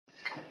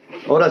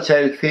Ora c'è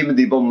il film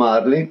di Bob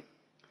Marley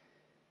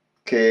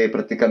che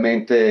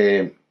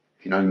praticamente,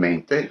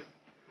 finalmente,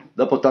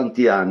 dopo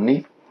tanti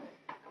anni,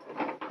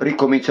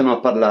 ricominciano a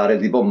parlare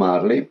di Bob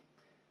Marley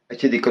e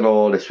ci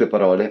dicono le sue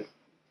parole.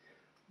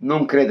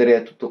 Non credere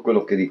a tutto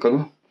quello che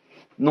dicono,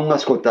 non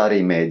ascoltare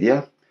i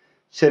media,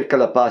 cerca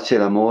la pace e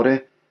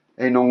l'amore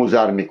e non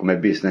usarmi come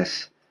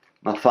business,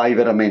 ma fai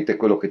veramente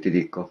quello che ti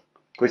dico.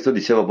 Questo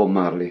diceva Bob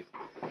Marley.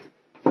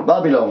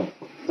 Babilonia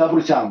sta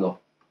bruciando.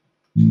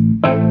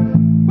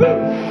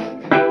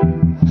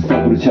 Sta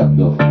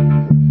bruciando.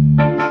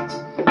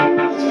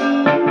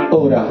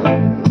 Ora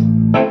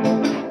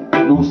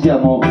non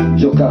stiamo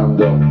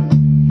giocando.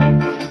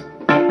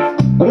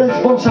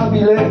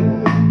 Responsabile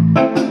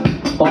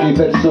ogni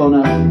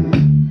persona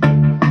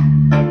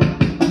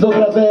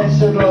dovrebbe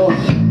esserlo,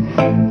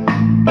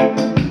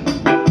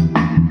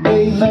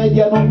 e i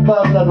media non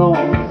parlano.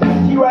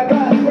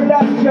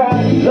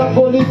 La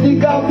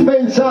politica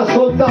pensa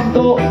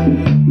soltanto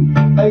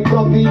ai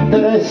propri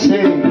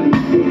interessi.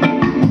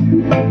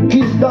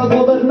 Chi sta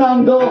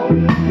governando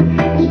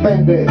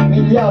spende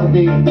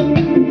miliardi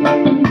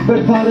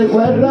per fare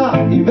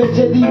guerra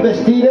invece di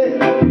investire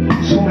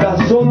sulla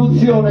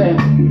soluzione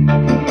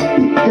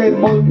che è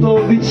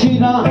molto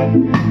vicina.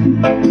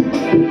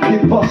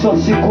 Ti posso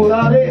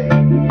assicurare,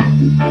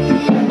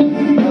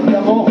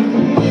 abbiamo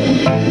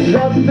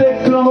la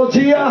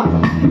tecnologia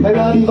per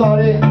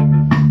arrivare,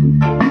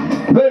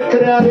 per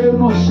creare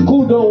uno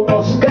scudo,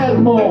 uno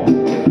schermo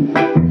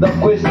da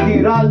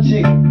questi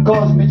raggi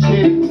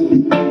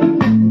cosmici,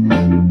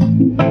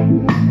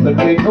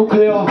 perché il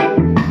nucleo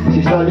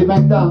si sta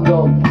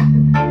alimentando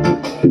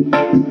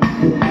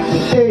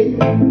e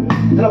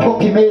tra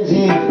pochi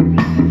mesi,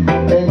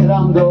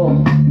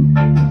 entrando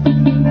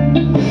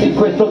in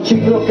questo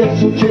ciclo che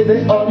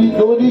succede ogni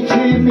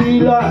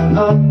 12.000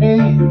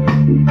 anni,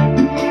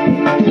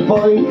 ti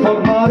puoi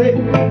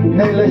informare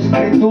nelle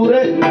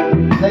scritture,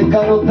 nei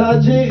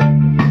carotaggi,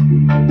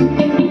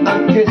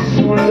 anche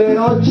sulle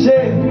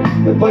rocce,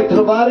 e puoi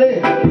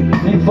trovare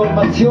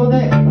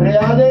l'informazione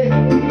reale.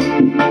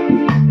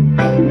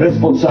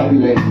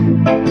 Responsabile,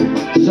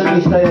 se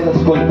mi stai ad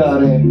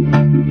ascoltare,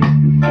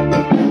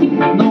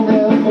 non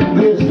è un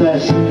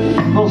business,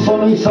 non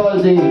sono i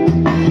soldi,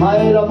 ma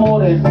è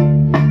l'amore.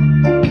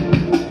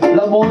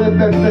 L'amore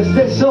per te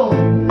stesso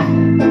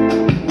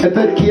e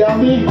per chi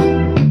ami.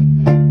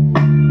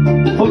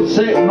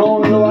 Forse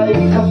non lo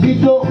hai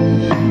capito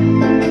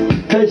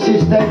che il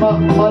sistema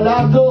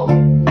malato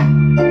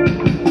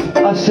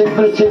ha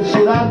sempre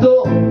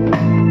censurato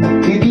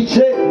chi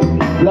dice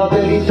la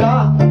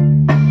verità.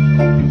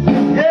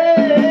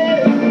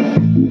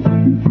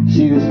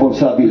 Sii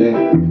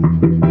responsabile.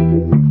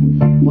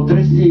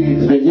 Potresti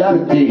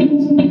svegliarti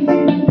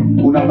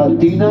una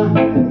mattina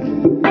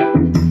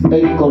e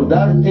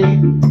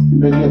ricordarti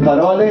le mie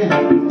parole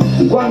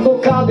quando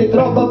cade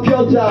troppa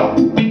pioggia,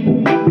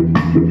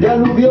 le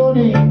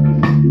alluvioni,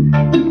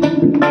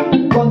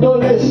 quando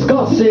le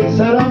scosse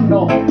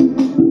saranno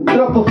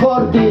troppo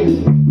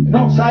forti,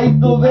 non sai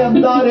dove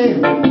andare,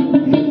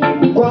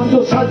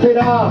 quando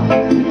salterà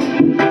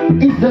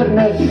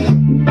internet,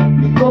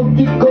 i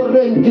conti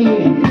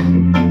correnti,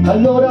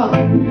 allora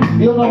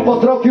io non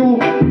potrò più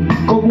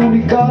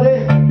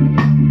comunicare.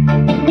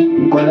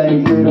 Qual è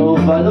il vero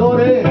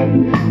valore?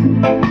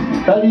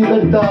 La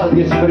libertà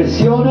di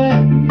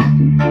espressione,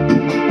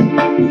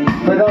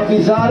 per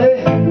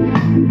avvisare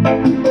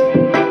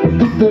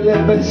tutte le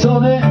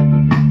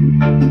persone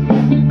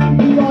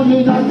di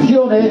ogni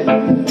nazione,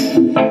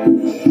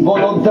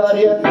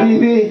 volontari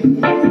attivi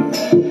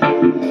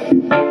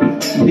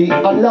di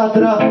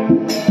Allatra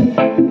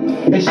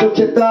e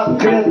società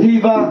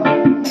creativa.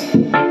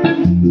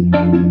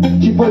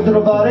 Ci puoi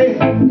trovare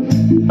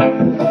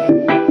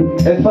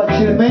e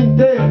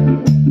facilmente,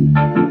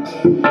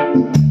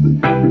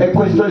 e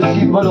questo è il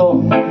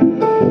simbolo,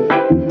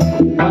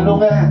 ma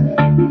non è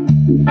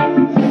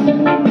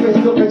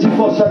questo che ci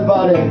può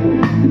salvare,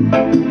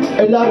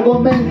 è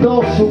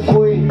l'argomento su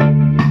cui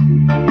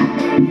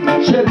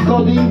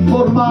cerco di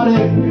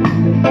informare.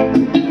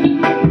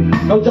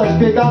 L'ho già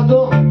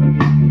spiegato,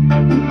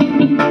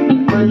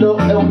 quello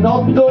è un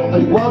 8,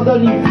 riguarda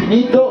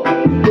l'infinito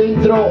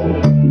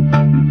dentro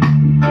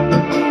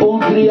un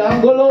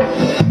triangolo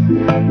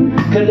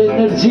che è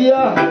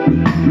l'energia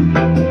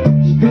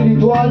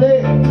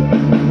spirituale,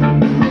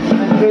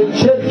 mentre il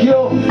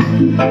cerchio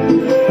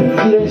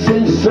gira in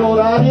senso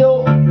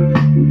orario.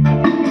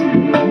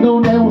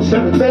 Non è un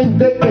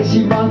serpente che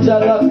si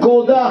mangia la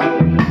coda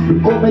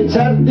come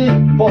certi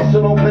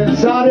possono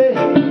pensare,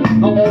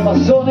 non è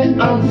massone,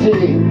 anzi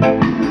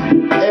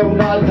è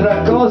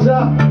un'altra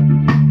cosa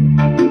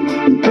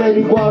che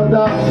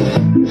riguarda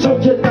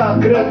società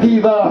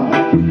creativa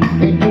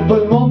in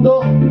tutto il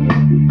mondo.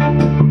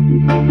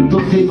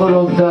 Tutti i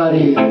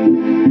volontari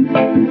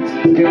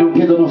che non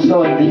chiedono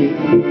soldi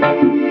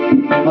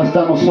ma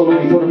stanno solo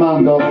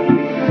informando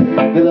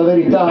della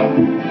verità,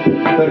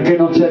 perché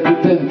non c'è più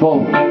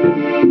tempo.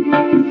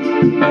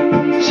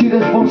 Sii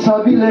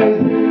responsabile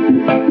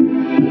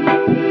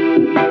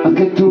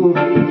anche tu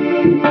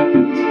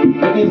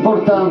e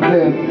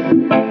importante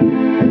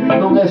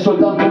non è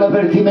soltanto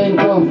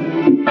l'avvertimento,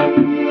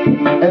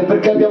 è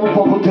perché abbiamo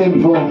poco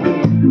tempo.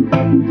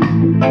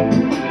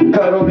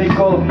 Caro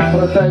amico,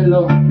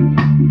 fratello,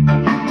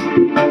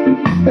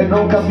 e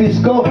non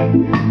capisco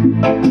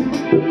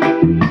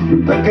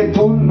perché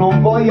tu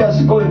non vuoi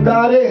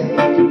ascoltare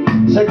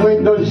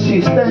seguendo il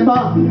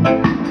sistema.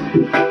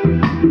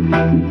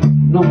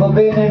 Non va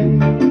bene,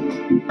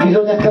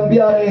 bisogna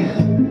cambiare,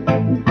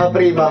 ma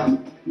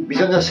prima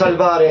bisogna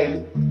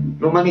salvare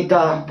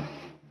l'umanità.